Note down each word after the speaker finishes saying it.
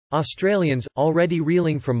Australians, already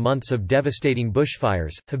reeling from months of devastating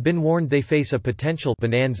bushfires, have been warned they face a potential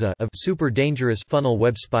bonanza of super dangerous funnel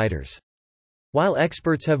web spiders. While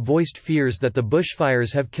experts have voiced fears that the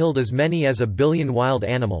bushfires have killed as many as 1 billion wild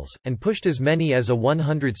animals, and pushed as many as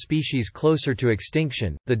 100 species closer to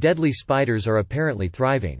extinction, the deadly spiders are apparently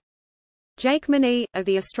thriving. Jake Manee, of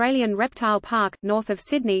the Australian Reptile Park, north of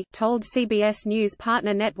Sydney, told CBS News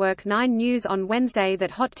partner network 9 News on Wednesday that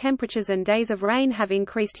hot temperatures and days of rain have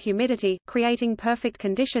increased humidity, creating perfect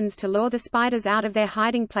conditions to lure the spiders out of their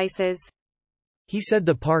hiding places. He said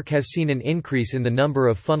the park has seen an increase in the number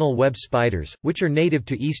of funnel web spiders, which are native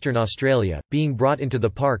to eastern Australia, being brought into the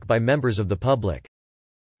park by members of the public.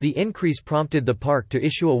 The increase prompted the park to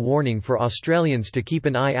issue a warning for Australians to keep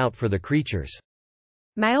an eye out for the creatures.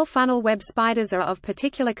 Male funnel web spiders are of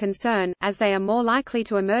particular concern, as they are more likely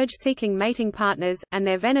to emerge seeking mating partners, and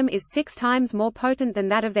their venom is 6 times more potent than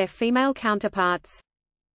that of their female counterparts.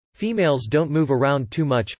 Females don't move around too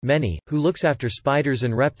much, Manee, who looks after spiders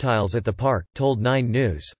and reptiles at the park, told 9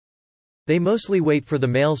 News. They mostly wait for the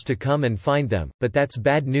males to come and find them, but that's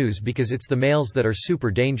bad news because it's the males that are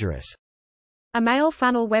super dangerous. A male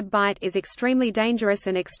funnel web bite is extremely dangerous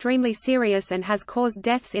and extremely serious and has caused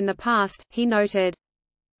deaths in the past, he noted.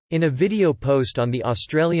 In a video post on the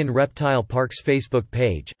Australian Reptile Park's Facebook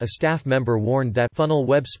page, a staff member warned that funnel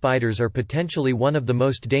web spiders are potentially one of the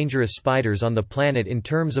most dangerous spiders on the planet in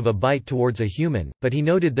terms of a bite towards a human, but he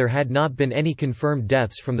noted there had not been any confirmed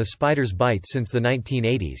deaths from the spider's bite since the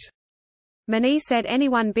 1980s. Manee said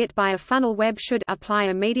anyone bit by a funnel web should apply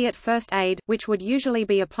immediate first aid, which would usually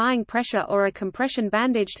be applying pressure or a compression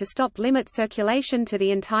bandage to stop limit circulation to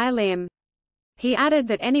the entire limb. He added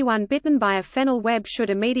that anyone bitten by a funnel web should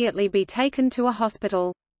immediately be taken to a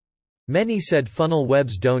hospital. Manee said funnel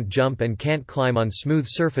webs don't jump and can't climb on smooth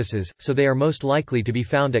surfaces, so they are most likely to be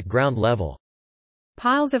found at ground level.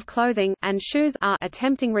 Piles of clothing, and shoes are a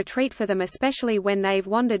tempting retreat for them, especially when they've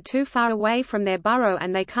wandered too far away from their burrow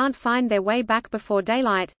and they can't find their way back before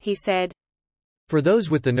daylight, he said. For those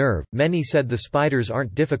with the nerve, Manee said the spiders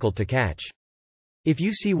aren't difficult to catch. If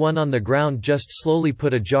you see one on the ground, just slowly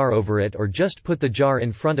put a jar over it or just put the jar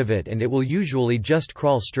in front of it and it will usually just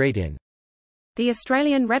crawl straight in. The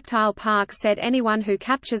Australian Reptile Park said anyone who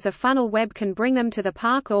captures a funnel web can bring them to the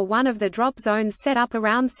park or one of the drop zones set up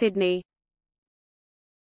around Sydney.